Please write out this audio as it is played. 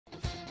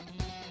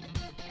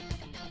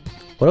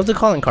What of the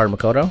calling card,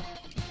 Makoto?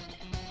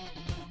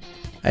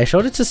 I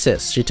showed it to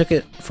Sis. She took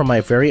it from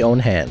my very own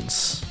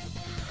hands.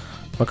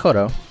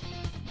 Makoto.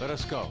 Let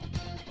us go.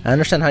 I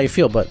understand how you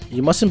feel, but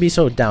you mustn't be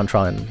so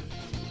downtrodden.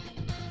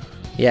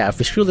 Yeah, if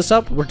we screw this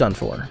up, we're done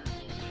for.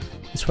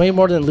 It's way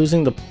more than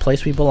losing the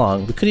place we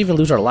belong. We could even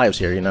lose our lives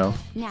here, you know.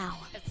 Now,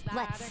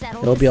 let's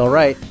settle. It'll be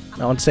alright.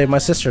 I want to save my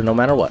sister no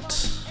matter what.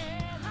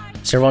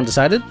 Is everyone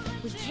decided?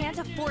 We can't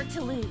afford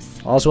to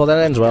lose. All's well that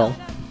ends well.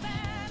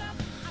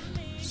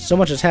 So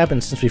much has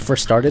happened since we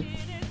first started.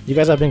 You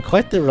guys have been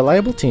quite the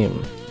reliable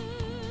team.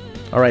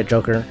 Alright,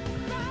 Joker.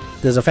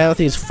 There's a Fan of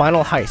Thieves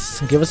final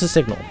heist. Give us a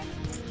signal.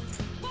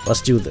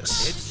 Let's do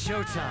this. It's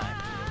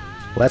showtime.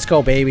 Let's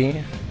go,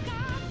 baby.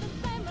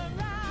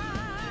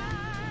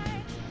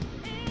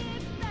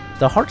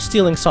 The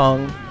heart-stealing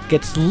song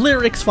gets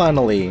lyrics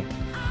finally.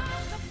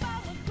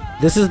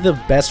 This is the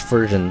best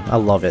version. I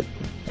love it.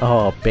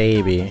 Oh,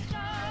 baby.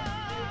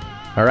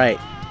 Alright,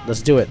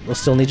 let's do it. Let's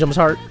steal Niijima's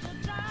heart.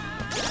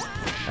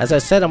 As I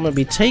said, I'm going to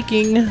be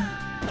taking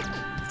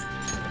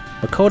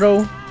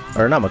Makoto,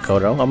 or not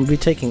Makoto, I'm going to be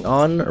taking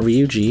on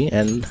Ryuji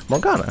and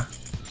Morgana.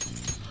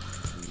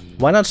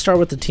 Why not start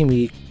with the team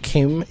we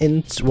came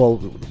in, well,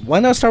 why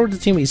not start with the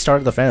team we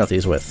started the Fan of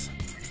Thieves with?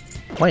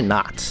 Why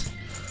not?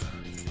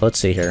 Let's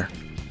see here.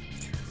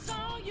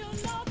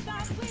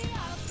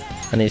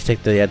 I need to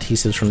take the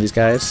adhesives from these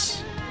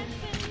guys.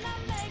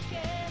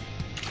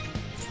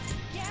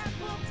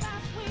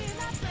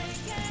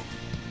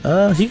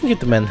 You can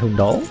get the Manhoon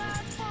doll.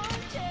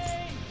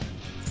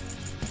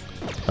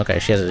 Okay,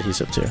 she has an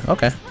adhesive too.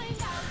 Okay.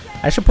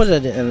 I should put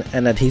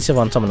an adhesive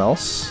on someone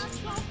else.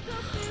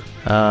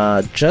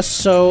 Just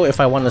so if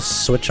I want to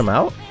switch them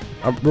out.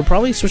 We'll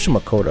probably switch to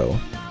Makoto,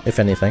 if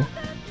anything.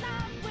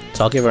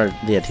 So I'll give her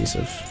the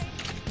adhesive.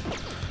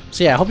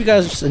 So yeah, I hope you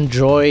guys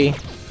enjoy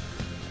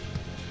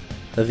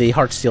the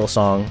Heartsteel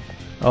song.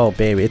 Oh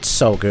baby, it's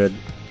so good.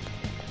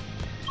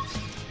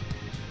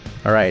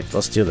 Alright,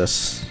 let's do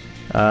this.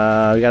 We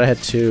gotta head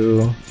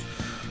to...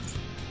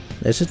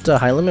 Is it the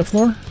high limit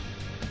floor?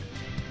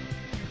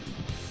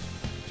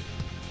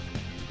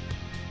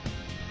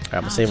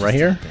 Alright, I'm gonna save right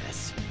here.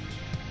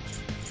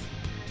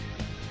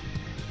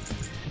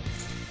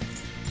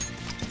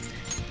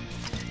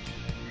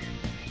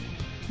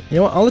 You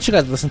know what, I'll let you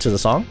guys listen to the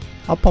song.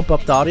 I'll pump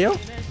up the audio.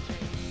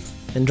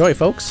 Enjoy,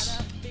 folks.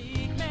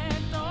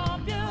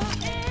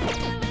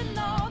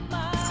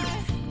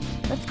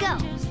 Let's go.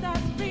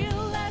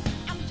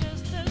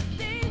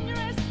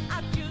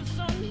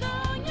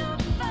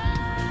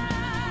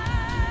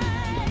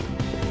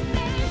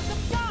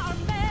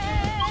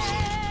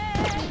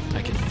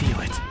 I can feel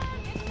it.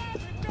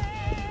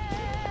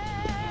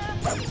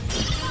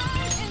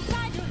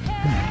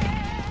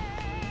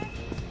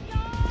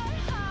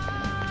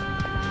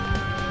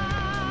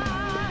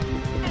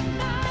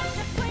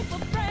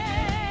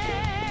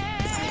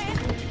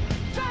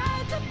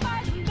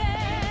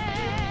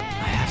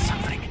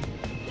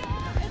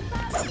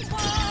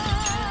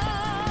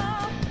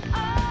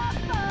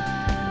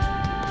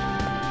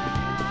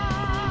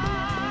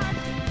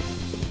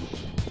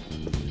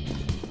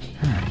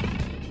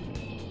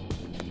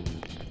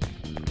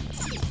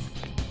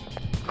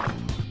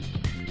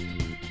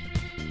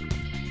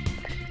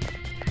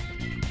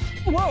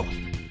 Whoa!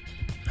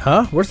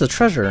 Huh? Where's the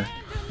treasure?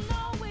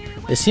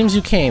 It seems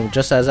you came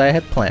just as I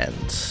had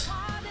planned.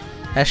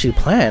 Actually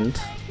planned?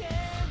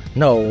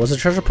 No, was the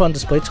treasure put on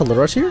display to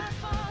lure us here?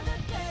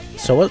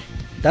 So what?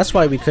 That's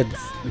why we could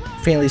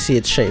faintly see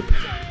its shape.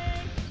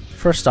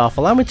 First off,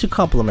 allow me to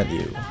compliment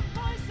you.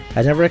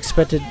 I never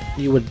expected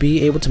you would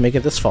be able to make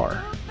it this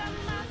far.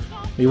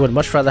 We would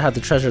much rather have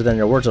the treasure than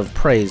your words of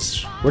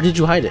praise. Where did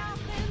you hide it?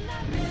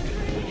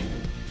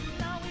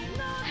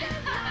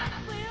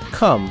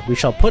 Come, we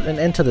shall put an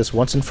end to this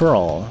once and for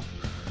all.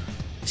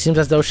 It seems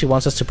as though she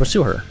wants us to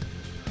pursue her.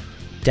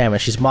 Damn it,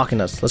 she's mocking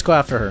us. Let's go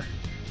after her.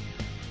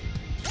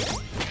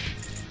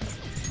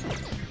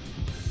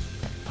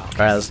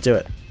 Alright, let's do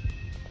it.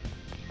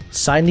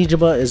 Sae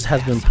Niijima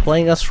has been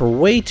playing us for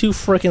way too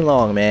freaking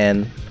long,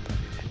 man.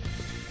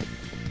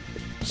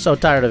 So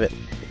tired of it.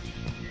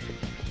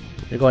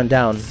 You're going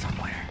down.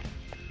 Somewhere.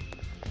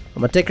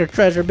 I'm gonna take her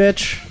treasure,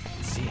 bitch.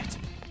 See it.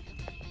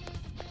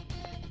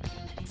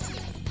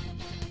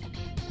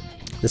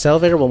 This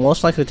elevator will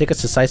most likely take us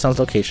to Sae-san's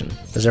location.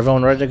 Is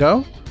everyone ready to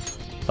go?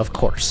 Of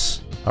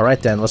course.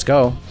 Alright then, let's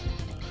go.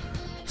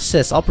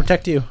 Sis, I'll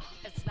protect you.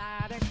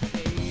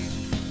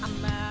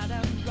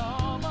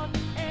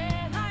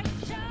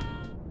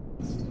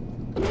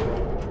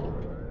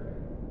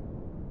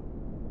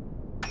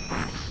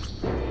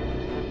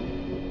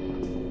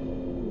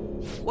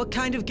 What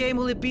kind of game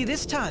will it be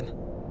this time?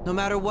 No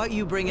matter what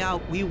you bring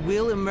out, we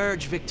will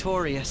emerge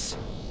victorious.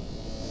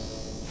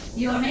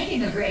 You're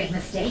making a grave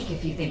mistake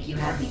if you think you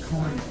have me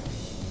cornered.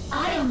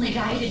 I only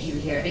guided you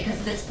here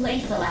because this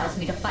place allows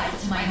me to fight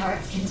to my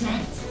heart's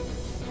content.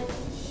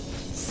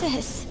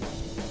 Sis.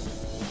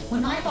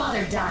 When my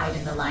father died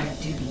in the line of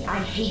duty, I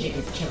hated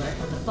his killer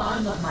from the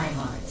bottom of my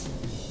heart.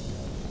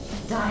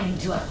 Dying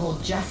to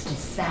uphold justice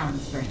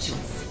sounds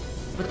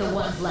virtuous, but the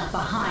ones left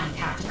behind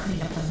have to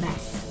clean up the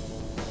mess.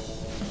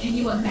 Can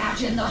you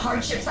imagine the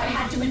hardships I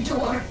had to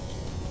endure?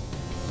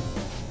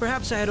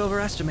 Perhaps I had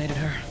overestimated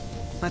her.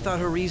 I thought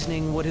her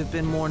reasoning would have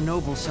been more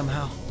noble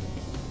somehow.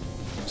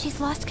 She's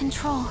lost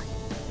control.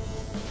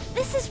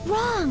 This is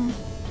wrong.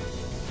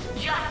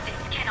 Justice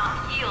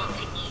cannot yield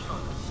to evil.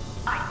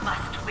 I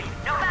must win,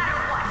 no matter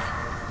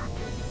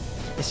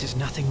what. This is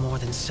nothing more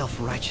than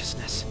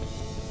self-righteousness.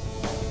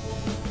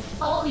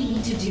 All we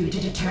need to do to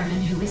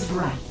determine who is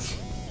right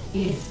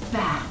is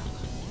battle.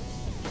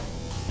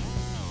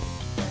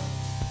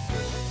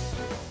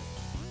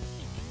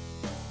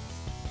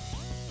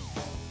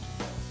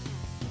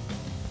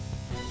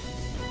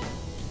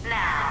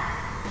 Now,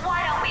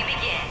 why don't we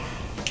begin?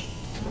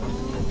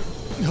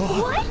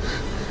 What?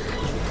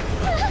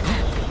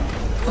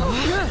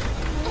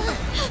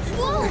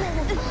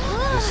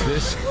 Is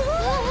this?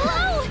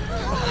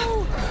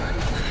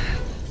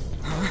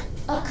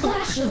 A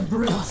clash of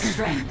brute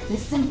strength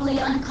is simply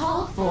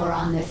uncalled for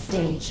on this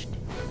stage.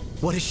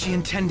 What is she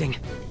intending?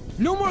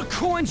 No more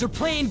coins or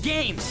playing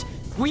games!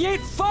 We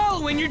ain't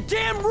following your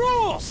damn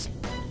rules!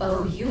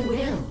 Oh, you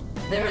will.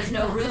 There is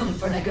no room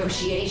for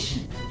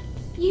negotiation.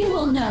 You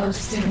will know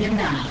soon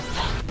enough.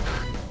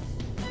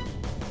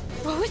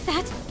 What was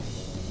that?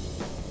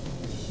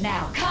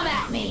 Now come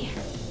at me!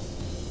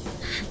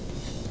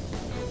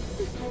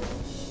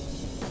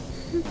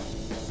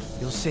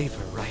 You'll save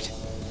her, right?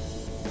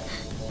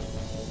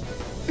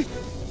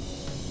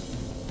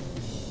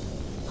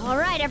 All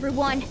right,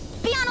 everyone.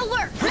 Be on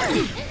alert. Let's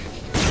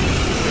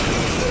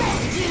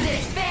do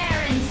this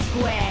fair and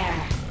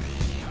square!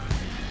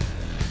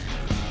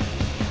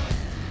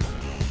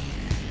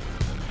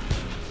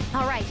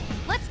 All right,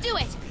 let's do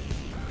it.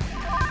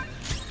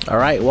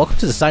 Alright, welcome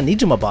to the Sae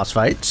Niijima boss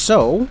fight.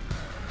 So,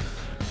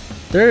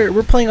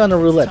 we're playing on a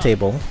roulette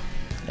table,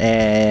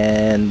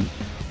 and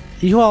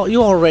you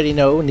already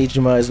know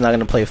Niijima is not going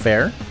to play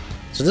fair.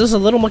 So there's a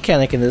little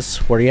mechanic in this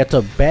where you have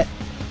to bet,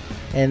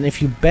 and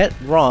if you bet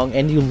wrong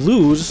and you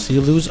lose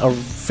a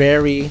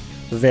very,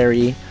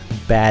 very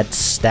bad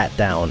stat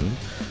down,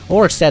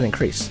 or stat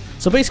increase.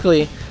 So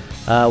basically,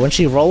 when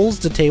she rolls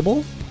the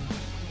table,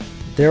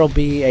 there'll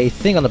be a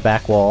thing on the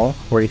back wall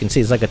where you can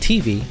see it's like a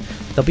TV.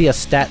 There'll be a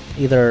stat,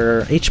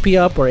 either HP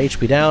up or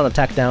HP down,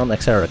 attack down,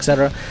 etc,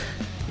 etc.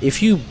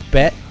 If you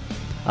bet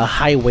a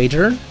high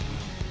wager,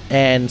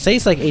 and say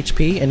it's like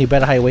HP and you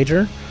bet a high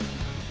wager,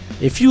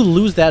 if you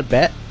lose that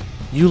bet,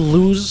 you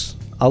lose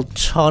a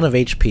ton of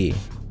HP,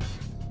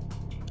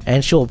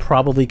 and she'll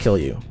probably kill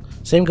you.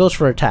 Same goes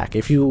for attack.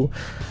 If you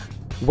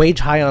wage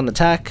high on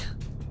attack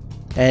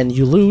and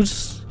you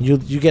lose, you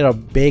get a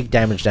big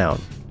damage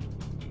down,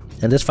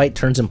 and this fight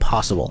turns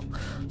impossible.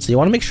 So you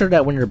want to make sure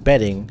that when you're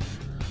betting,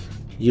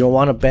 you don't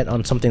want to bet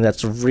on something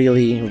that's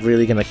really,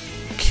 really gonna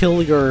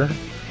kill your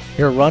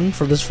run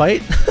for this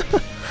fight.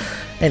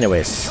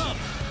 Anyways,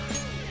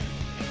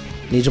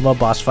 Niijima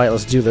boss fight.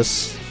 Let's do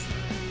this.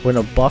 We're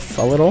gonna buff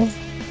a little.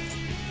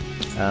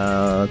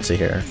 Let's see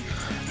here.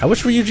 I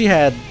wish Ryuji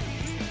had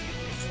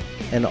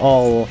an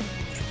all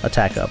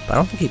attack up. I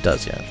don't think he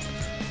does yet.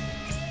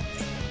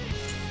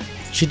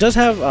 She does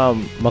have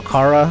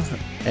Makara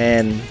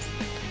and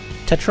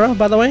Tetra,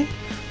 by the way,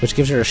 which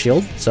gives her a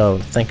shield, so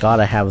thank God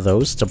I have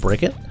those to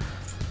break it.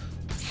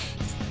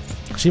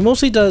 She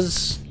mostly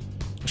does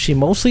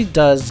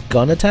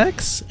gun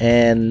attacks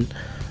and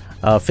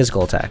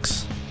physical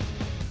attacks.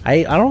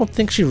 I don't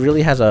think she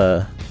really has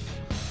an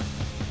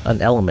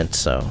element,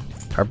 so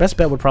our best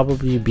bet would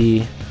probably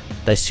be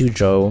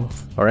Daisujo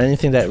or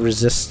anything that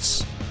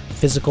resists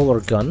physical or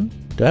gun.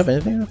 Do I have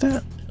anything like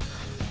that?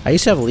 I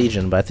used to have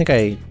Legion, but I think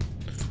I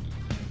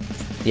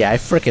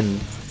frickin'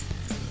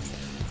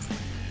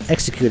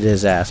 executed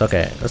his ass.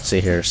 Okay, let's see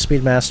here.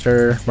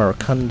 Speedmaster,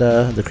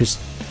 Maracunda, Decreased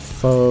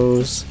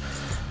Foes.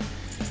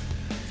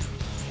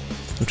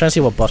 I'm trying to see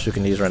what buffs we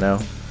can use right now.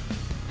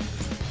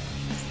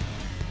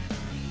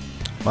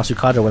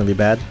 Masukadra wouldn't be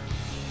bad.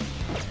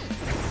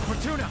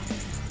 Fortuna!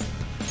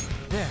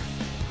 There.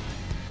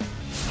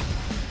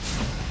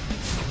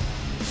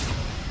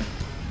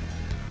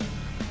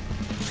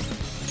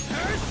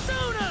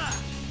 Persona!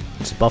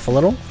 Let's buff a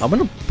little. I'm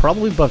gonna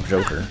probably buff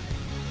Joker,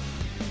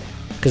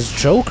 because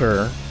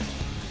Joker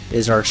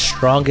is our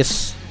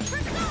strongest.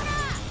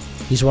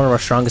 He's one of our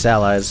strongest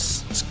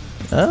allies.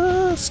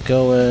 Let's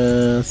go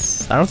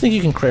with. I don't think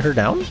you can crit her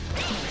down.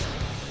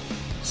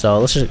 So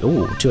let's just.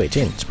 Ooh,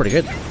 218. It's pretty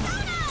good.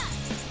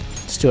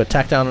 Let's do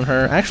attack down on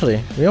her.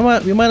 Actually, we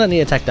might not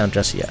need attack down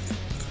just yet.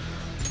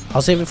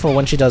 I'll save it for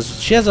when she does.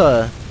 She has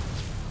a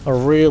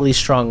really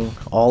strong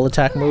all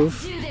attack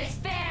move.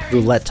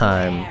 Roulette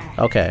time.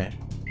 Okay,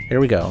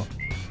 here we go.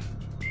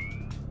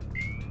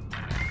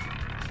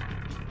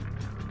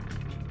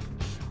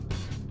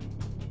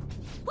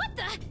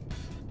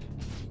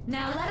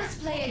 Now let us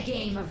play a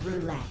game of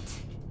roulette.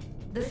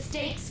 The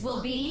stakes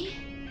will be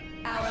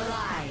our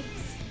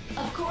lives.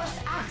 Of course,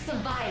 acts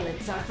of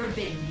violence are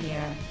forbidden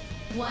here.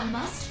 One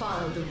must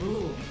follow the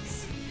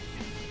rules.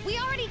 We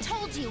already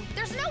told you.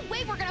 There's no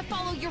way we're gonna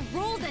follow your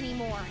rules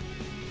anymore.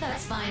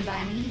 That's fine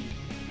by me.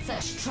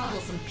 such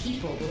troublesome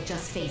people will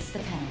just face the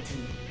penalty.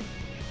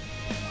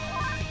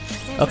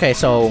 There's Okay, a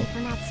so penalty for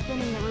not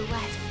spinning the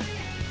roulette.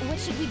 What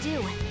should we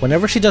do?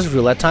 whenever she does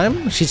roulette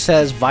time, she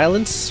says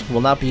violence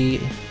will not be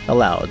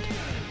allowed.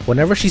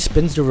 Whenever she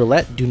spins the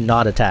roulette, do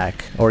not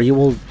attack, or you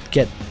will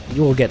get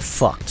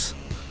fucked.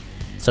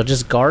 So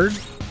just guard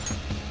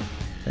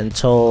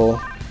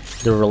until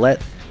the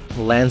roulette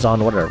lands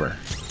on whatever.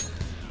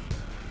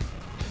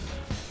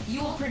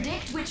 You will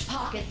predict which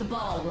pocket the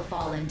ball will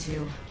fall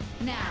into.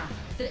 Now,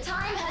 the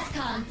time has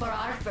come for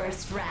our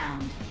first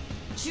round.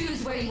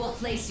 Choose where you will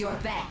place your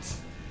bet.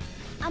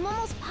 I'm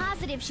almost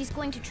positive she's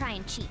going to try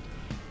and cheat.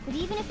 But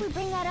even if we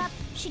bring that up,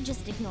 she'd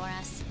just ignore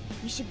us.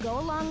 We should go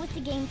along with the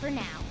game for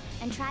now,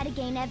 and try to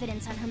gain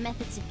evidence on her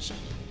methods of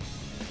cheating.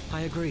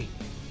 I agree.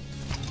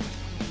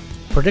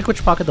 Predict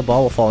which pocket the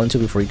ball will fall into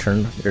before your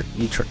turn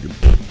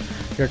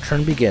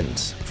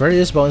begins.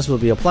 Various bonuses will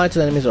be applied to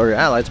the enemies or your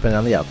allies depending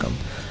on the outcome.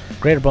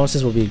 Greater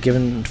bonuses will be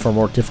given for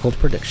more difficult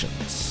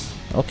predictions.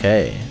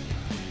 Okay.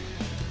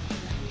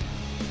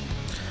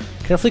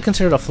 Carefully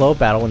consider the flow of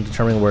battle when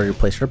determining where you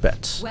place your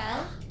bets.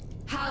 Well,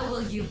 how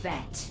will you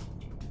bet?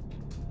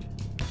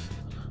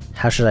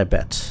 How should I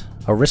bet?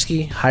 A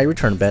risky, high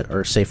return bet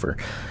or safer?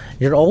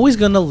 You're always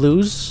gonna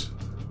lose.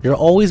 You're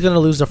always gonna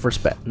lose the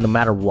first bet, no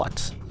matter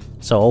what.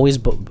 So always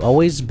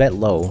bet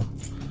low.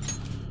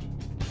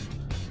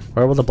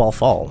 Where will the ball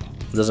fall?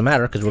 It doesn't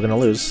matter because we're gonna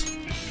lose.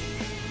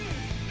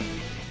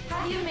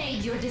 Have you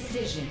made your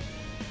decision?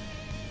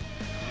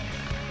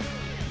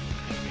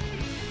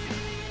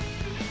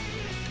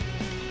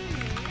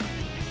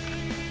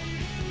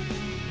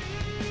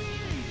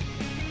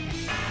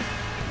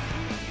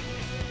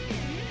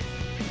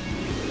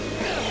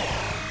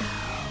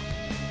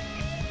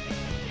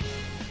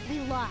 We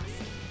lost.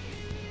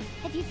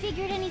 Have you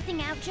figured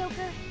anything out,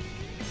 Joker?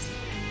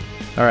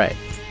 Alright.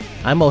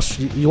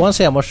 You want to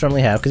say I most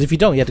certainly have, because if you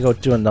don't, you have to go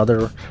do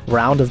another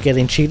round of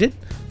getting cheated.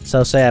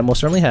 So say I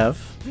most certainly have.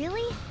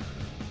 Really?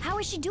 How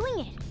is she doing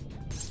it?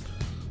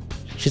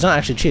 She's not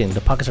actually cheating.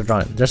 The pockets are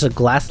drawn. There's a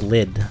glass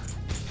lid.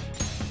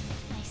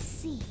 I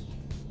see.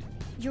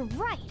 You're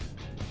right.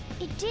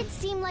 It did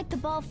seem like the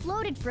ball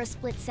floated for a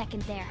split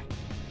second there.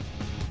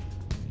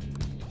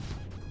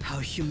 How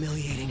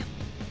humiliating.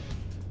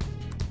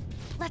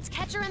 Let's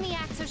catch her in the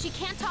act so she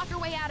can't talk her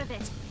way out of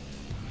it.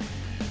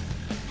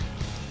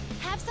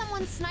 Have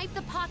someone snipe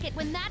the pocket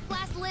when that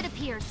glass lid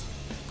appears.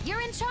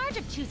 You're in charge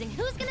of choosing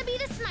who's gonna be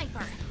the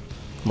sniper.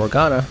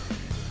 Morgana.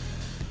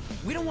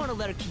 We don't want to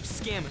let her keep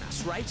scamming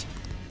us, right?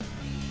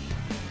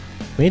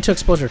 We need to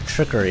expose her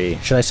trickery.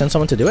 Should I send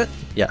someone to do it?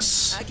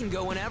 Yes. I can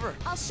go whenever.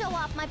 I'll show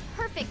off my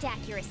perfect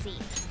accuracy.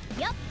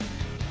 Yep.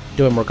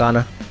 Do it,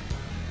 Morgana.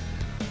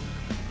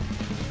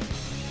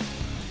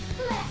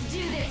 Let's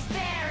do this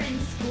fair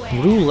and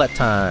square. Roulette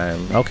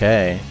time.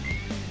 Okay.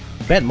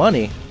 Bet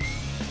money.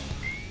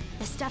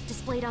 The stuff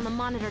displayed on the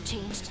monitor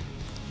changed.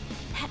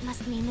 That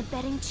must mean the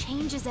betting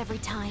changes every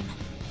time.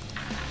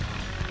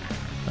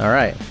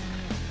 Alright.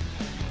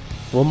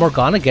 Will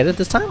Morgana get it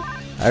this time?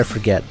 I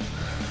forget.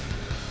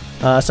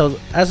 So,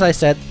 as I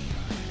said,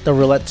 the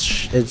roulette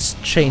is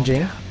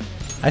changing.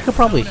 I could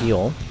probably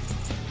heal.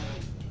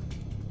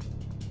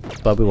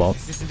 But we won't.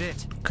 This isn't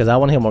it. Because I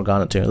want to heal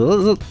Morgana too.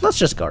 Let's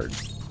just guard.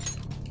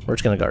 We're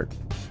just gonna guard.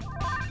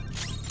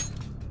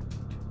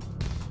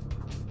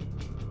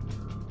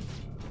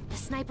 The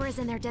sniper is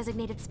in their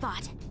designated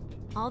spot.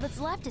 All that's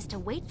left is to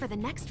wait for the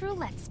next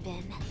roulette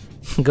spin.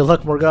 Good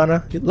luck,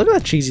 Morgana. Look at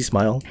that cheesy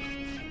smile.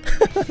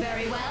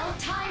 Very well,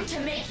 time to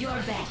make your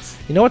bet.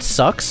 You know what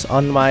sucks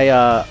on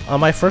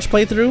my first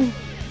playthrough?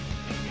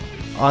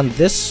 On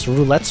this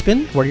roulette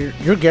spin, where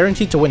you're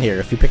guaranteed to win here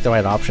if you pick the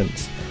right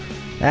options.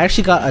 I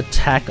actually got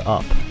attack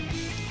up.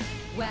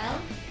 Well,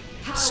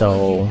 how So-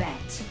 will you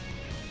bet?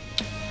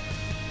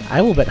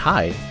 I will bet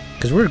high,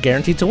 because we're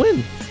guaranteed to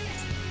win.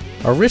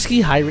 A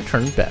risky high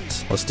return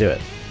bet. Let's do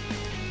it.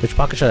 Which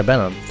pocket should I bet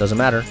on? Doesn't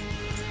matter.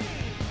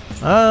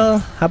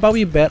 How about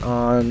we bet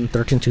on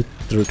 13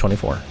 through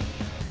 24?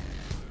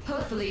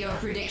 Hopefully your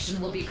prediction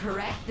will be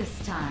correct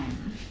this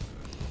time.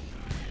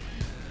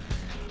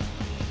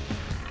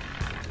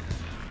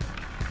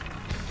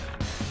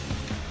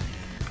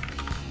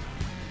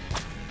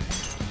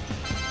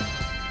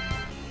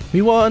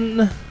 We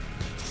won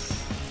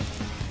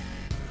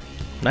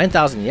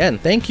 9,000 yen.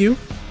 Thank you.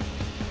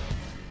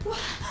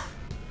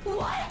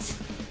 What?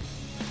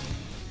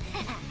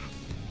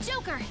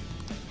 Joker!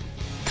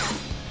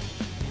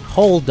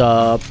 Hold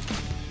up.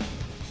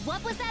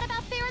 What was that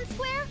about fair and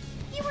square?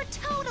 You were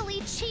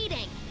totally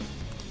cheating!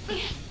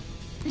 You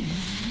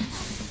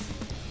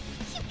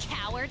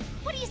coward!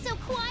 What are you so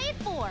quiet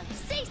for?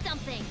 Say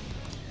something!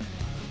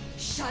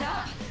 Shut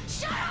up!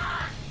 Shut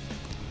up!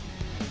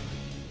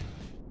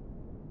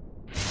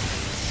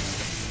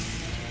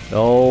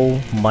 Oh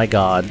my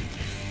god.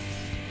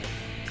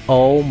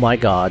 Oh my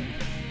god.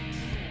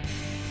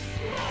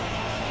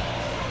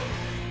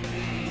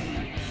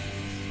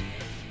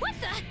 What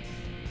the?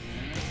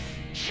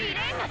 Cheating?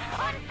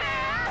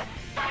 Unfair?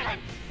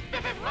 Silence!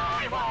 This is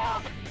my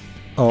world!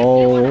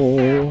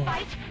 Oh.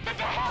 Fight! Then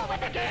to hell with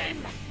the game!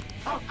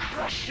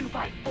 crush you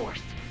by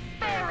force,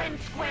 fair and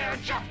square,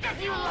 just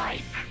as you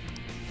like.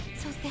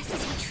 So this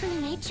is her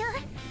true nature?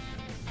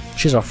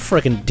 She's a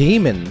freaking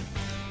demon.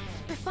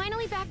 We're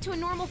finally back to a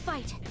normal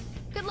fight.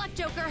 Good luck,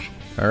 Joker.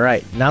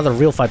 Alright, now the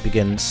real fight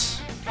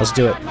begins. Let's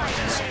do it.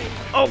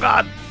 Oh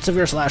god!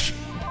 Severe slash.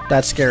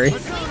 That's scary. Way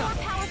more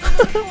powerful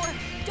than before.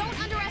 Don't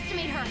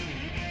underestimate her.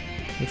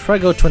 We'll try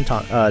to go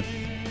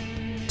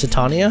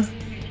Titania.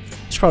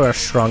 She's probably our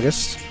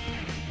strongest.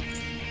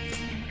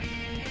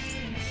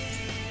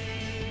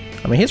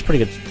 I mean, he's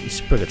pretty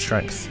good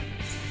strength.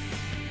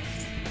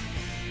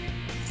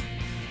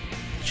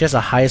 She has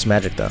the highest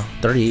magic though,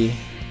 30.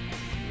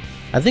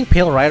 I think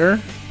Pale Rider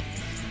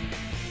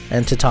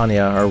and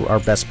Titania are our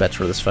best bets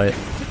for this fight.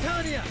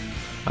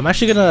 I'm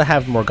actually gonna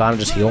have Morgana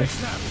just heal.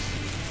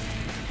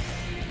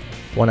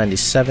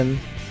 197.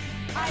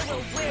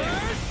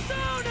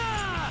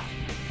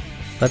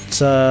 Let's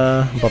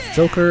buff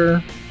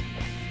Joker.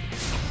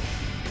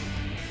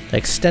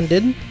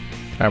 Extended.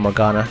 Alright,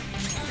 Morgana.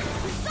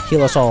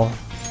 Heal us all.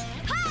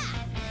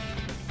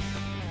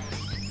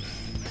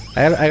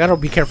 I gotta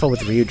be careful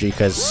with Ryuji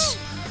because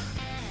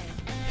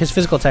his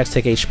physical attacks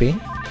take HP.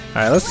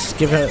 Alright, let's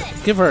give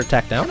her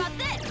attack down.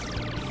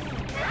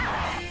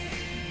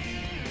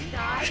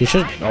 She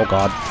should. Oh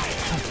god.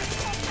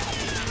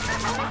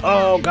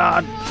 Oh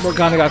god.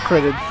 Morgana got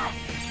critted.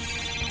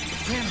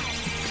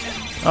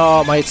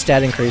 Oh, my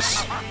stat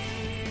increase.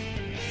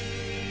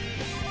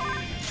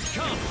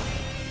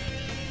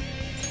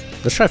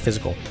 Let's try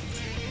physical.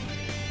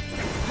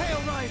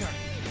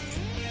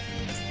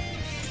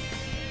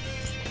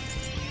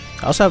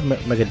 I also have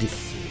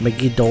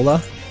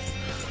Megidola.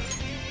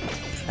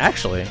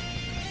 Actually.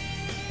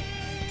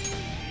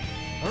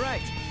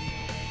 Alright.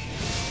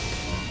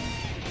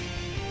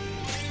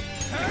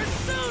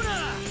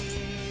 Persona!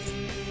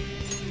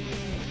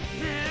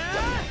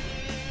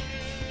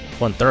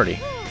 130.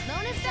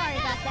 Sorry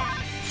about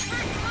that.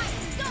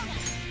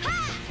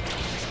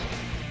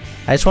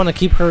 I just want to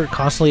keep her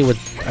constantly with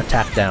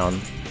attack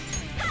down.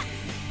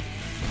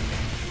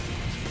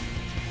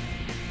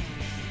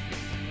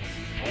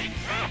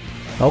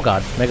 Oh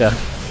god, mega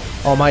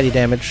almighty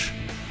damage.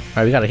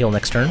 Alright, we gotta heal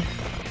next turn.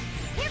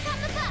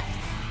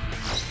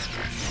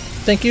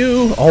 Thank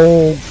you!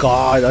 Oh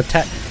god,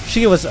 attack.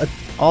 She gave us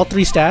all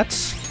 3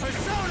 stats.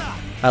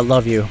 I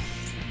love you.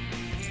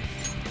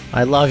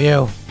 I love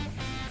you.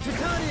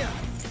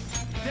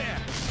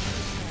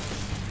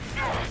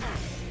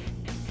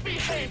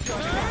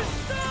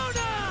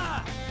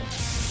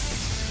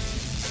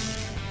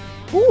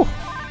 Woo!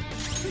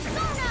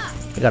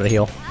 We gotta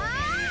heal.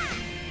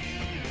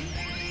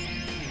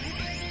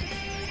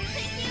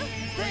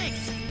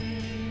 Thanks.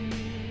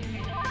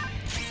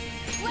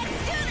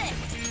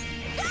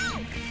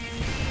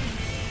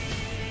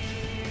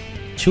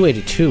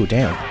 282,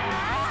 damn.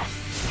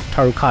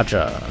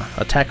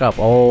 Tarukaja, attack up.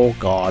 Oh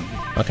god.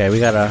 Okay, we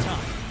gotta.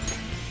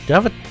 Do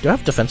I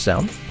have defense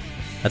down?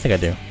 I think I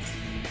do.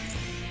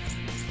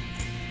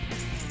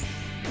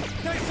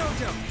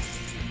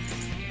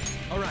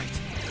 Alright.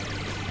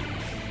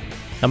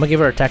 I'm gonna give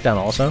her attack down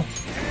also.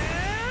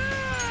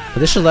 But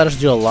this should let us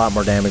do a lot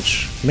more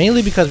damage.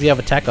 Mainly because we have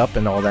attack up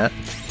and all that.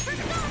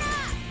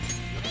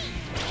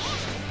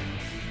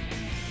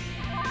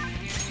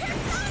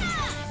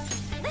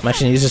 I'm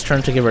actually gonna use this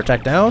turn to give her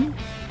attack down.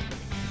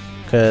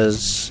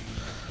 Because...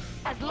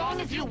 As long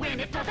as you win,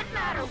 it doesn't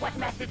matter what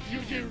methods you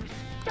use.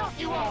 Don't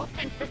you all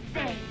think the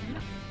same?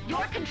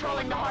 You're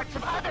controlling the hearts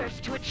of others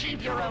to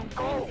achieve your own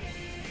goals.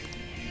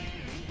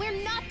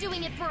 We're not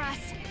doing it for us.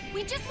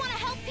 We just want to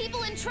help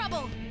people in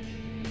trouble.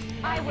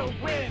 I will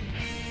win.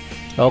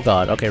 Oh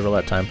god, okay,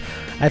 roulette time.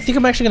 I think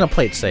I'm actually gonna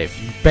play it safe.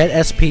 Bet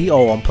SP?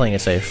 Oh, I'm playing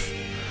it safe.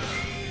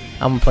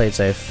 I'm gonna play it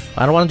safe.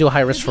 I don't wanna do a high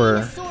risk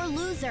for...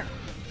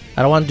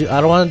 I don't want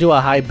to do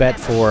a high bet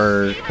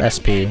for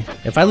SP.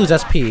 If I lose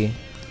SP,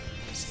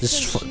 So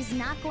she's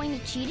not going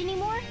to cheat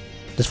anymore?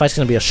 this fight's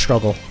gonna be a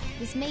struggle.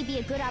 This may be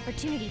a good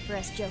opportunity for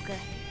us, Joker.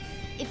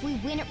 If we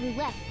win at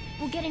roulette,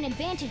 we'll get an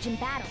advantage in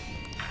battle.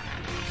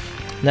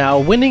 Now,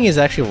 winning is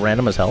actually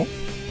random as hell.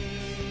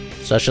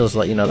 So I should just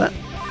let you know that.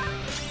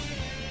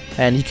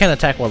 And you can't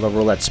attack while the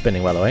roulette's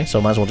spinning, by the way, so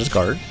might as well just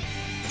guard.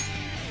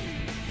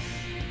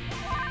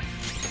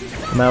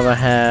 Now I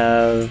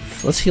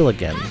have... Let's heal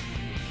again.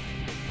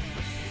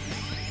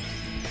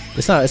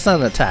 It's not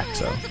an attack,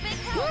 so...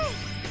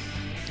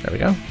 There we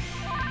go.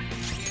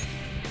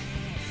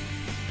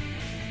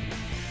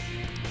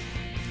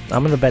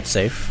 I'm gonna bet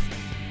safe.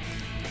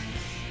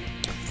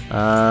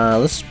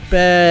 Let's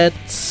bet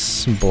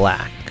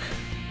black.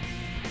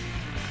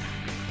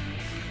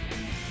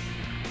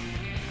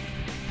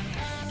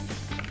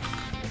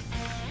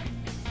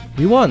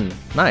 We won!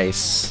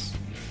 Nice.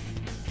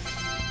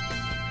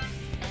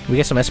 We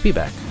get some SP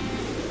back.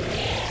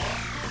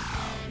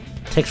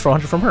 Takes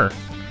 400 from her.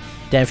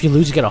 Damn, if you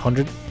lose, you get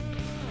 100.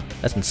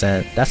 That's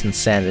insane. That's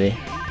insanity.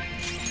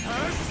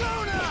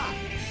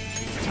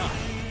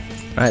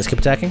 Alright, let's keep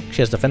attacking.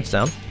 She has defense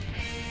down.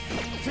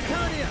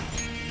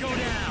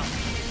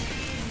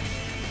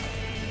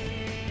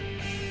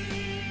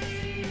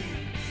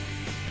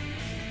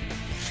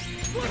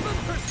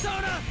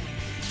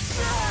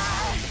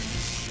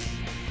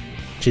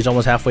 She's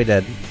almost halfway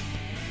dead.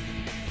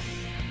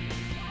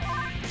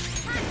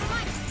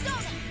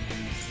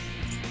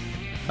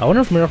 I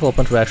wonder if Miracle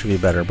Punch would actually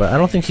be better, but I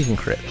don't think he can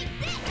crit.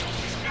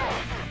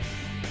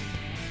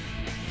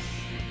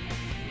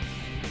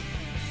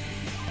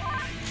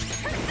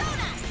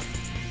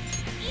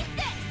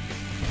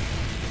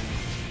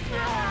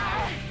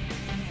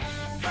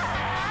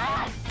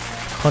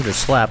 Hundred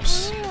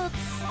slaps.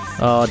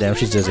 Oh damn,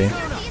 she's dizzy.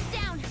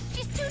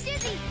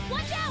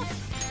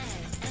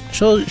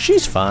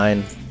 She's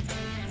fine.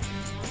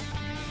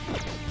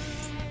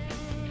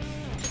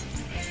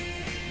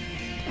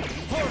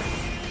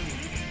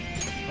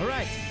 All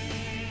right.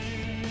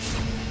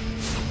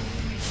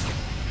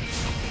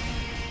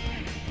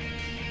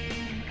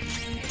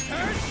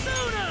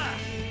 Persona.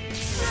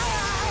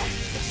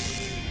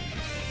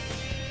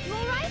 You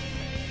alright?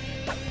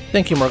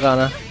 Thank you,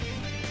 Morgana.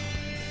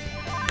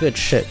 Good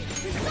shit.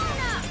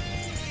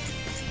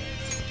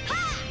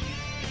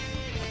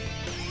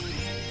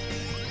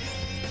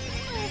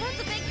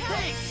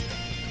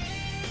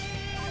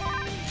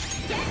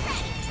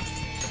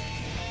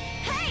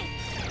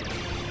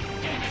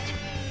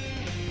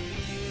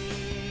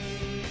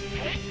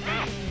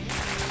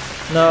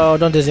 No,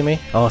 don't dizzy me.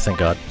 Oh, thank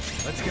God.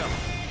 Let's go.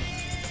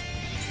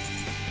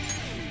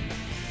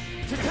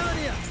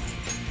 Titania.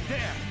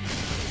 There.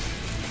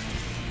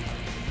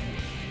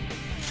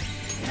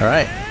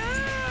 Alright.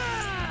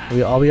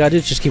 All we gotta do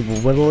is just keep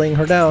whittling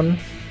her down.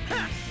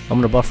 I'm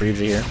gonna buff Ryuji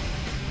here.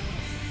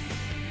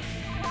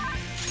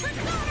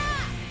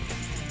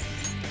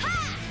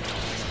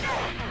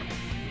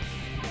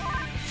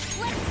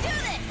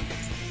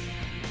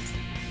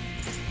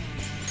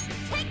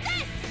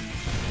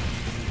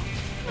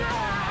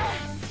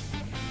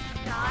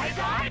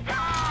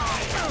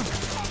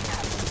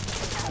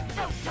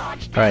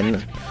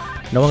 Alright,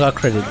 no one got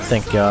critted,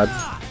 thank God.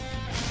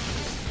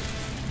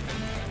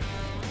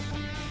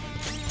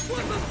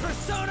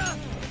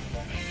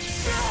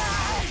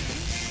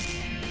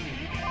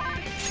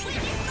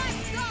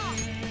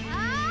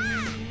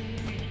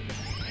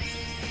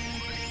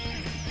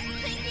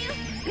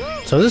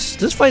 So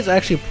this fight is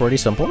actually pretty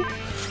simple,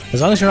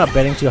 as long as you're not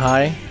betting too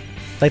high.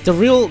 Like the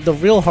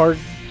real hard,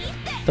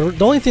 the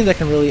only thing that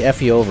can really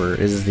F you over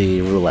is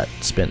the roulette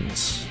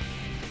spins.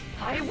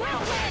 I will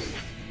win.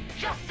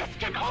 Justice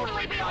can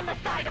only be on the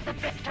side of the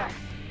victor.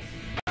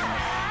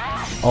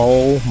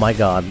 Oh my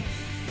God.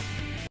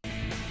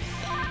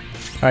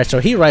 Alright, so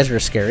Heat Riser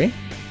is scary.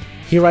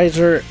 Heat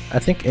Riser, I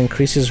think,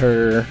 increases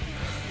her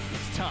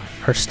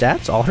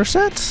stats, all her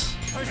stats.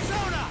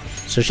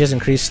 So she has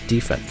increased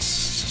defense.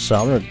 So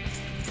I'm gonna.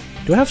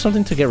 Do I have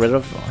something to get rid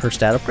of her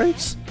stat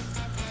upgrades?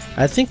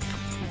 I think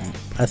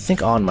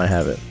On might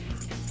have it.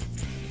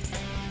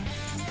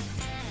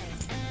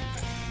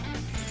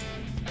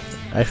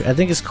 I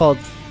think it's called.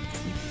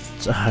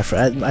 I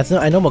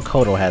know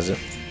Makoto has it.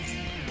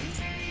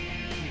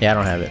 Yeah, I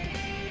don't have it.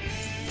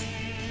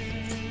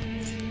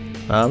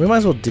 We might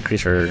as well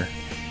decrease her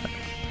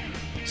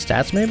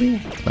stats,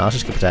 maybe? No, let's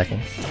just keep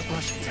attacking.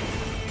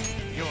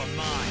 You're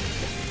mine.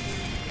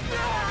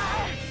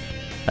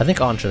 I think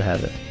On should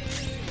have it.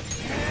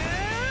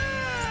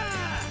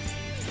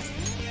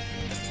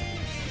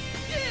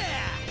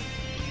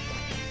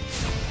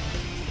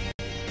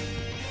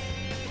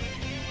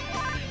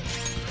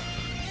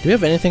 Do we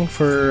have anything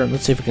for...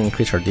 Let's see if we can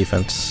increase our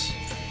defense.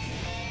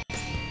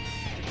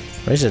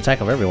 Raise the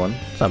attack of everyone.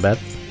 It's not bad.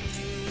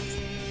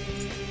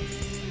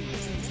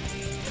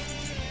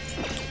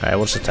 Alright,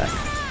 we'll just attack.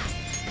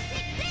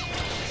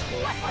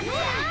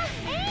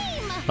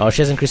 Oh,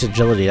 she has increased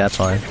agility, that's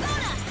why.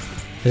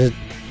 Is it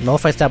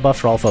nullify stat buff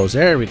for all foes?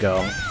 There we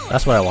go.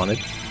 That's what I wanted.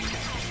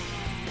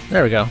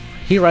 There we go.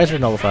 Heat Riser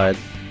nullified.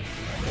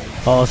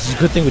 Oh, this is a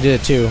good thing we did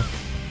it too.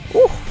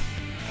 Woo!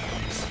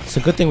 It's a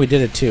good thing we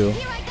did it too.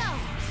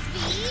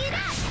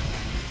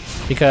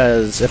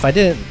 Because if I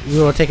didn't, we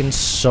would have taken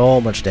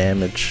so much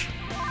damage.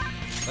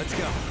 Let's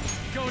go.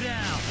 Go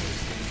down.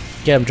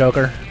 Get him,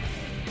 Joker.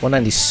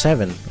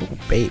 197. Ooh,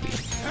 baby.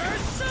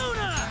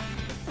 Persona.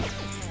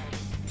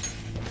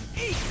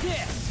 Eat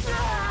this.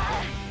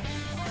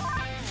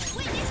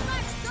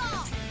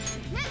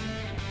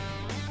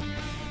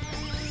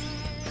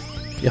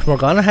 If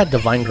Morgana had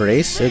Divine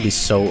Grace, it would be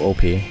so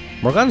OP.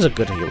 Morgana's a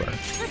good healer.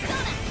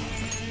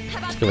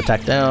 Let's give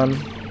attack down.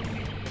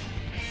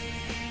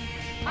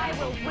 I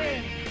will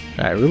win.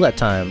 Alright, roulette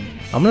time.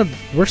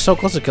 We're so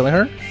close to killing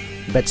her.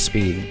 Bet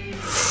speed.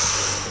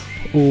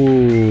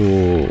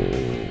 Ooh.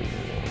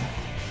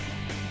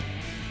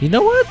 You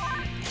know what?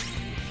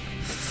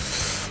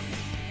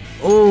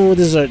 Ooh,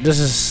 this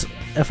is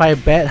if I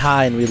bet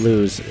high and we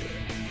lose.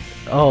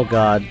 Oh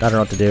God, I don't know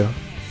what to do.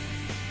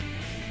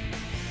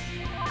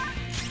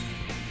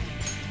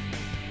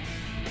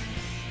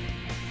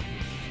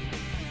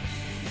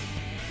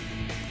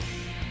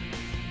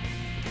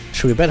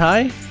 Should we bet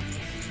high?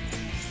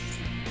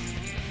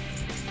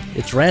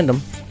 It's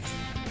random.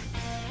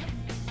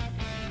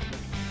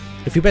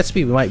 If you bet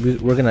speed,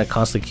 we're gonna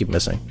constantly keep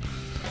missing.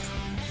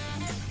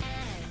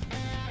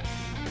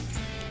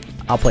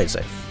 I'll play it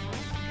safe.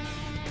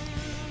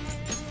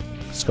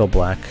 Let's go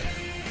black.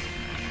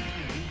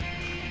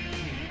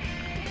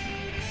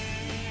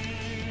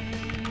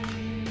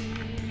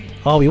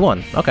 Oh, we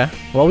won. Okay.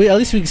 Well, at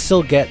least we can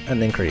still get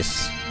an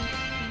increase.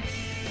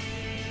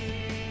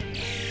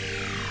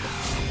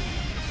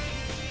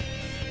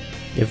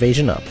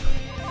 Evasion up.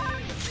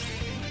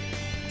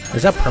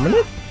 Is that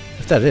permanent?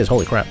 If that is,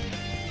 holy crap.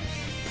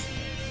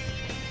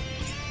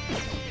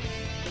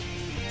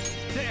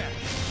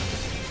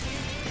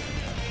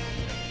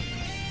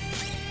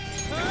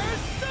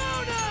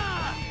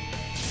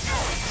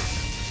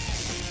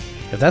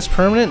 If that's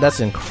permanent, that's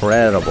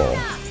incredible.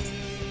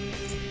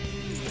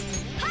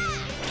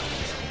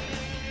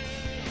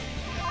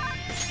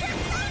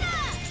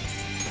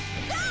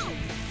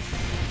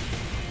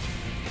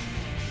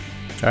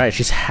 Alright,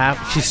 she's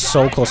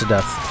so close to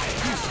death.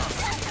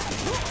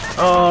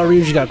 Oh,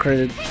 Ryuji got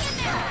credited.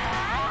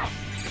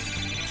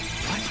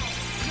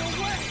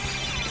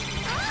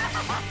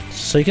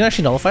 So you can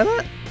actually nullify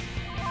that?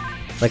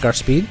 Like our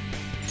speed?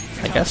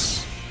 I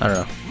guess? I don't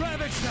know.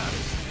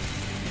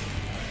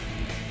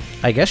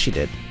 I guess she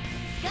did.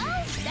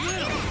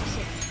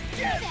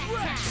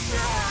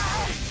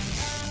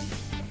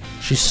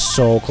 She's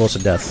so close to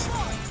death.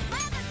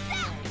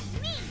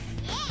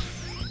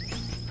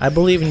 I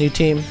believe in you,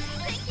 team.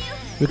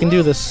 We can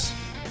do this.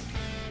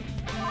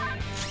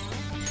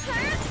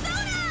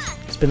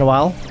 It's been a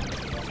while.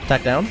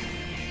 Back down.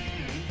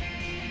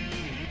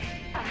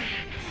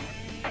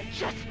 I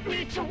just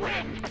need to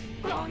win.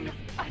 Long as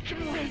I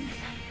can win.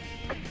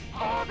 It's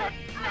all that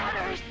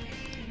matters.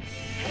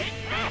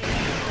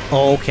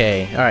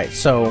 Okay, alright,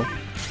 so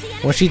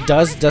when she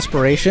does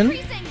desperation,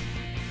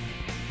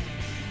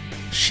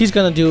 she's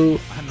gonna do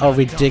a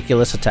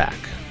ridiculous attack.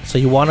 So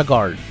you want to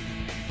guard.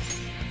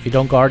 If you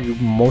don't guard, you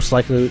most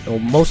likely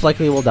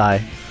will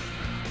die.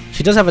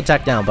 She does have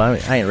attack down,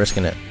 but I ain't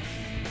risking it.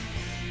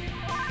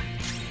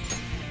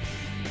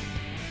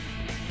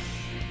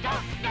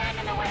 Don't stand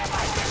in the way of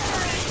my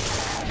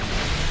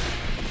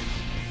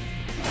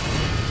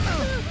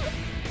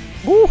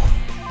victory. Woo!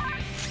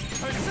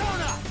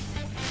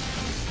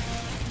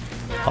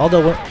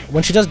 Although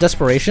when she does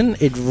desperation,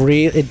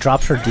 it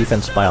drops her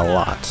defense by a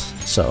lot.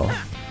 So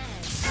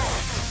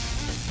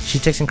she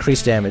takes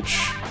increased damage.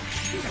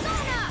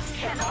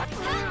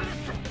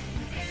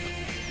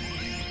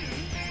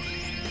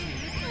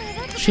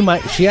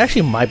 She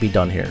actually might be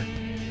done here.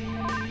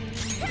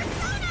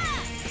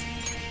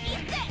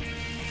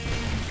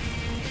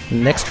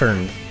 Next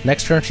turn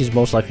she's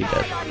most likely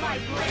dead.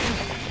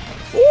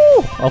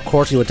 Ooh! Of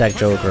course you attack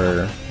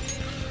Joker.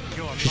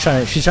 She's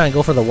trying to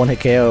go for the one-hit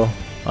KO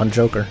on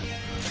Joker.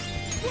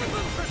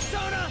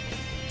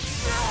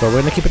 But we're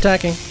gonna keep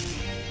attacking.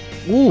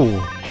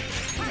 Ooh!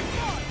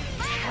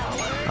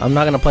 I'm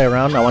not gonna play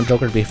around. I want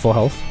Joker to be full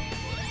health.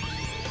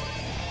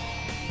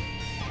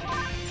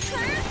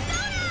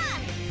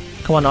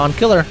 Come on,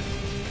 kill her.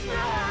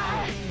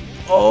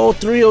 Oh,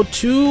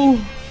 302.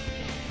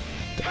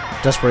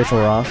 Desperation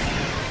we're off.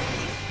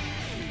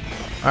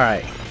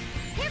 Alright.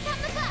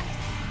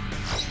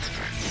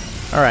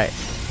 Alright.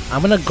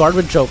 I'm gonna guard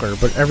with Joker,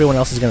 but everyone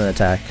else is gonna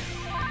attack.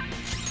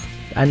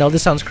 I know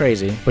this sounds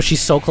crazy, but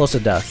she's so close to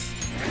death.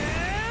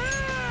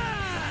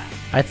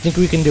 I think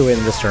we can do it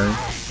in this turn.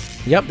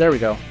 Yep, there we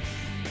go.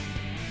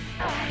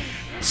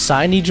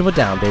 Sae Niijima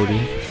down,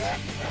 baby.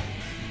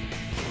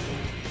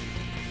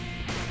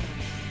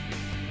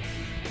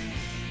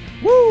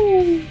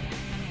 Woo!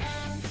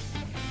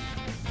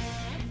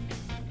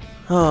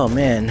 Oh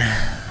man.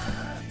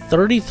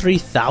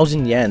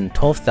 33,000 yen,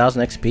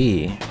 12,000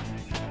 XP.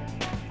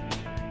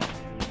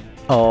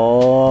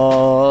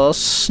 Oh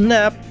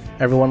snap!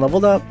 Everyone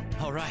leveled up.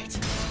 All right,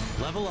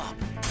 level up.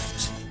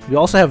 We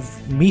also have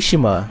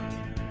Mishima.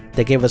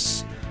 They gave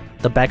us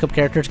the backup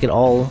character to get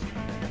all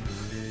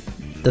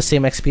the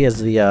same XP as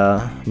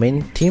the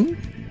main team.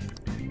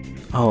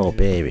 Oh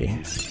baby,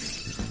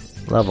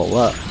 level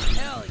up.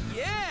 Hell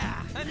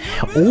yeah!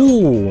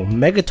 Ooh,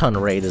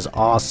 Megaton raid is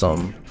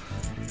awesome.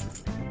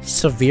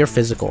 Severe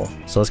physical.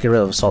 So let's get rid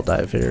of Assault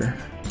Dive here.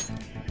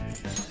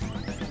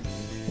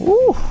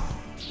 Ooh.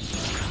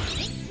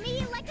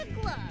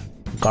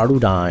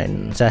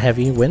 Garudine. Is that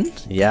heavy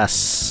wind?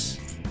 Yes.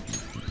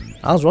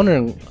 I was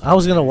wondering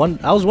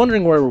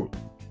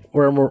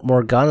where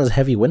Morgana's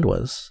heavy wind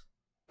was.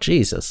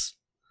 Jesus.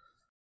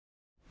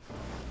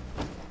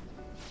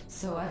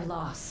 So I've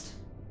lost.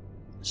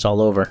 It's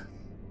all over.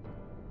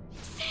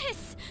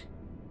 Sis!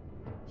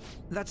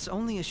 That's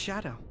only a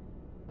shadow.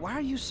 Why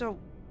are you so...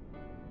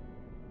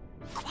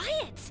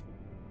 Quiet!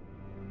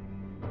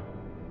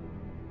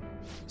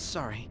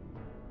 Sorry.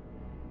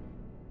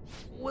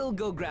 We'll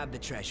go grab the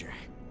treasure.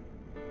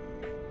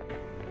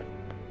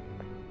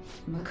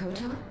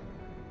 Makoto?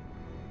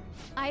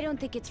 I don't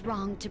think it's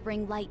wrong to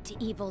bring light to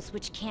evils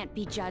which can't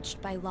be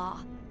judged by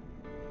law.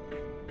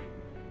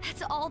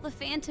 That's all the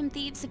Phantom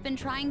Thieves have been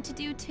trying to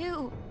do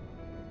too.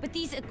 But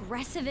these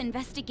aggressive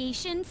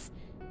investigations?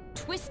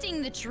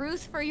 Twisting the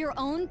truth for your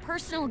own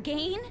personal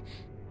gain?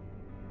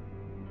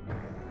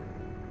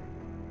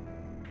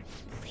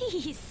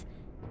 Please.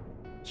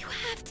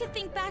 have to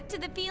think back to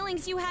the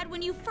feelings you had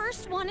when you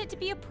first wanted to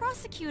be a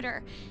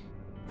prosecutor.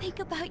 Think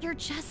about your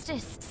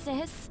justice,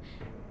 sis.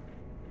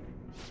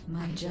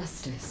 My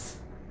justice.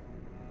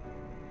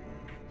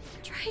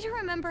 Try to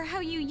remember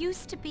how you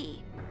used to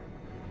be.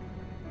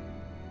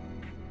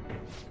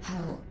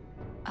 How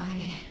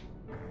I...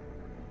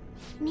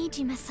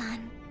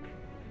 Niijima-san.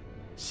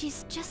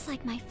 She's just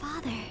like my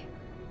father.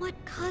 What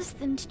caused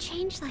them to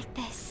change like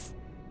this?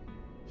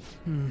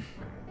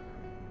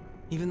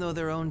 Even though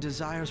their own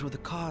desires were the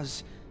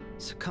cause,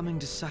 succumbing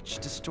to such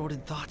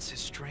distorted thoughts is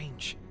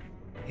strange.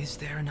 Is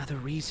there another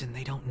reason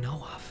they don't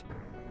know of?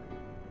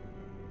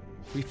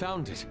 We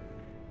found it.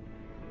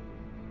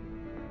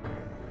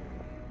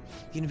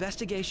 The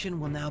investigation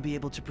will now be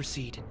able to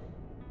proceed.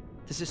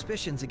 The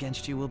suspicions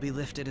against you will be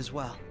lifted as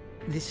well.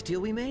 This deal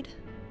we made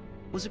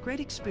was a great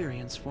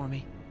experience for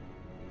me.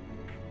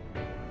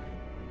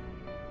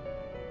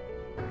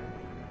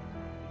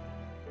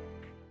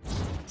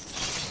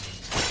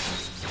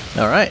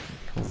 Alright,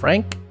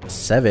 rank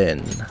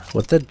 7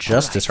 with the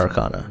Justice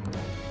Arcana.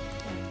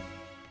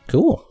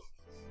 Cool.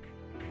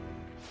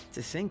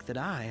 To think that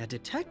I, a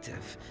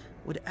detective,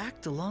 would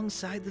act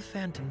alongside the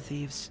Phantom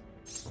Thieves.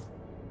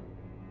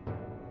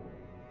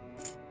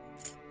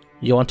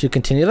 You want to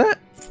continue that?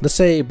 Let's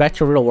say back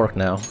to real work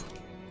now.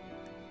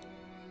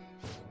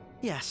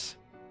 Yes.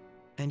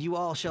 And you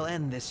all shall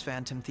end this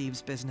Phantom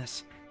Thieves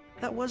business.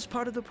 That was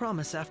part of the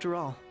promise after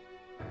all.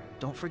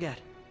 Don't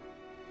forget.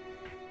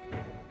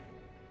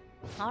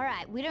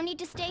 Alright, we don't need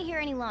to stay here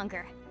any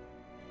longer.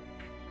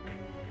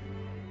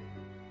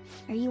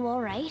 Are you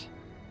alright?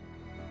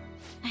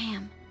 I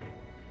am.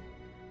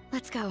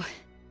 Let's go.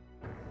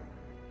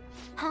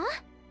 Huh?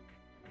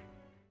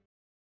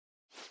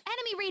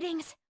 Enemy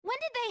readings! When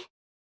did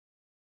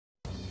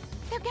they...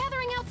 They're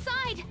gathering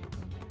outside!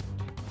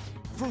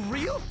 For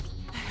real?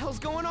 What the hell's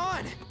going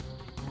on?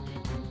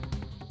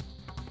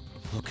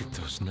 Look at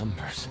those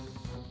numbers.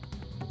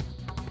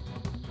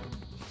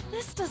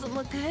 This doesn't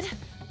look good.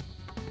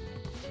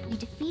 We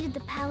defeated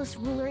the palace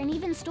ruler and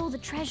even stole the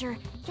treasure,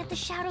 yet the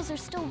shadows are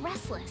still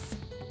restless.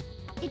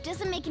 It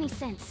doesn't make any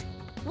sense.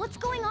 What's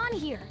going on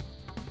here?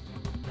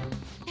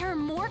 There are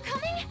more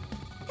coming?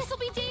 This'll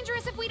be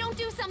dangerous if we don't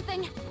do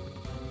something.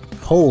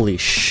 Holy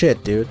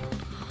shit, dude.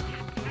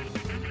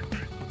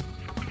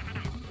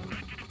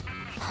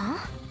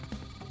 Huh?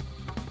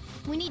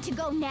 We need to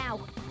go now.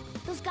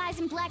 Those guys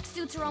in black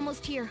suits are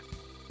almost here.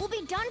 We'll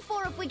be done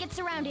for if we get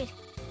surrounded.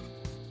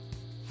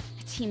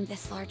 A team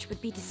this large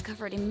would be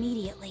discovered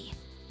immediately.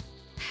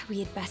 We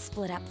had best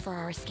split up for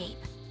our escape.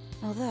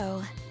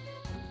 Although,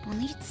 we'll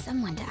need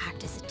someone to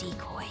act as a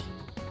decoy.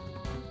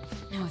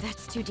 No,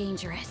 that's too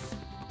dangerous.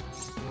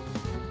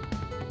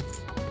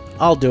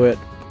 I'll do it.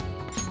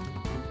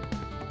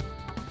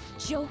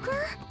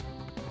 Joker?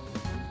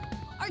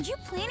 Are you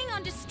planning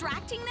on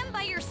distracting them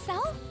by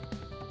yourself?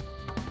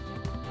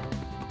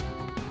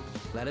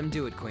 Let him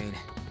do it, Queen.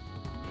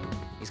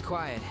 He's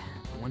quiet.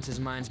 Once his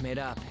mind's made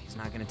up, he's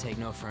not gonna take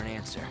no for an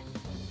answer.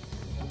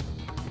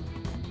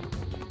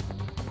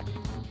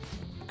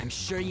 I'm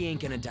sure you ain't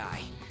gonna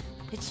die.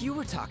 It's you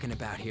we're talking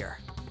about here.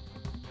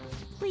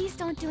 Please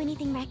don't do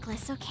anything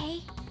reckless,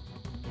 okay?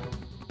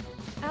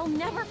 I'll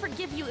never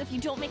forgive you if you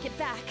don't make it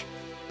back.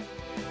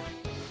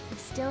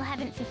 Still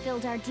haven't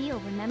fulfilled our deal,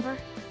 remember?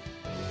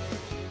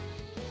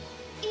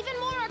 Even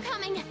more are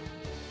coming!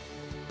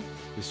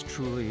 This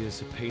truly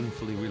is a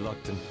painfully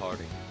reluctant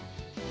parting.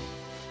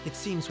 It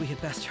seems we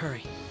had best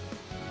hurry.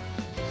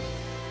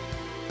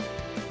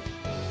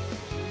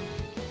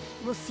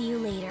 We'll see you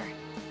later.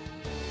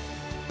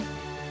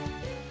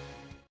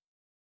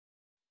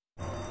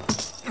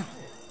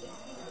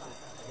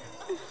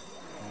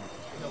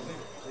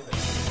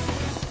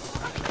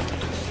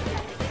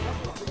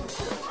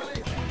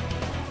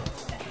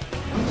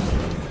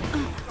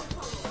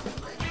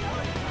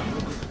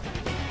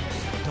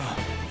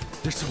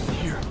 There's someone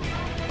here.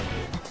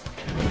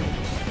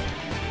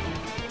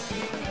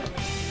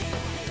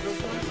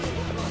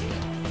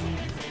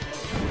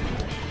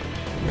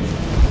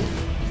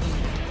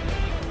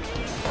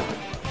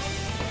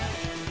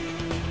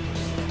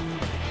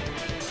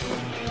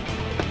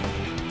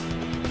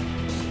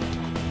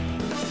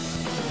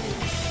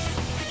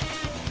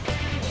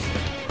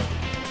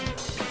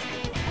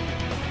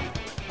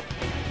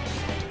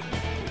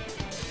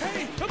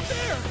 Hey, up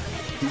there!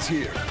 He's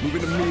here.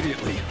 Moving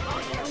immediately.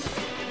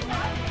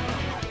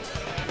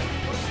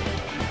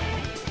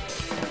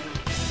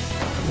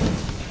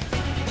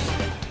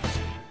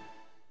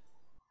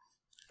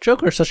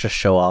 Joker's such a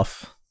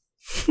show-off.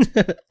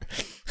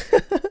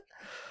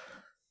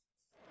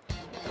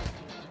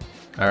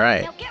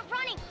 Alright. Now get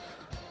running!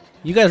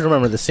 You guys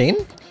remember the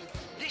scene?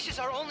 This is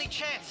our only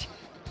chance.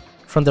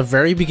 From the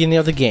very beginning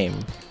of the game.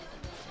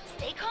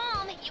 Stay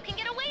calm, you can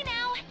get away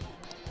now!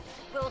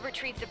 We'll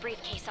retrieve the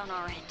briefcase on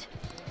our end.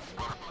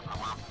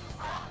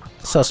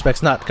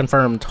 Suspects not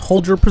confirmed.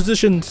 Hold your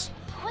positions.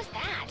 What was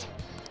that?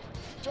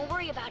 Don't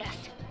worry about us.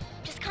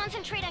 Just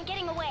concentrate on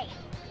getting away.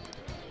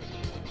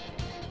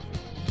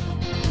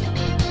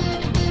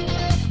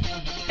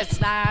 It's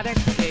not a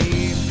case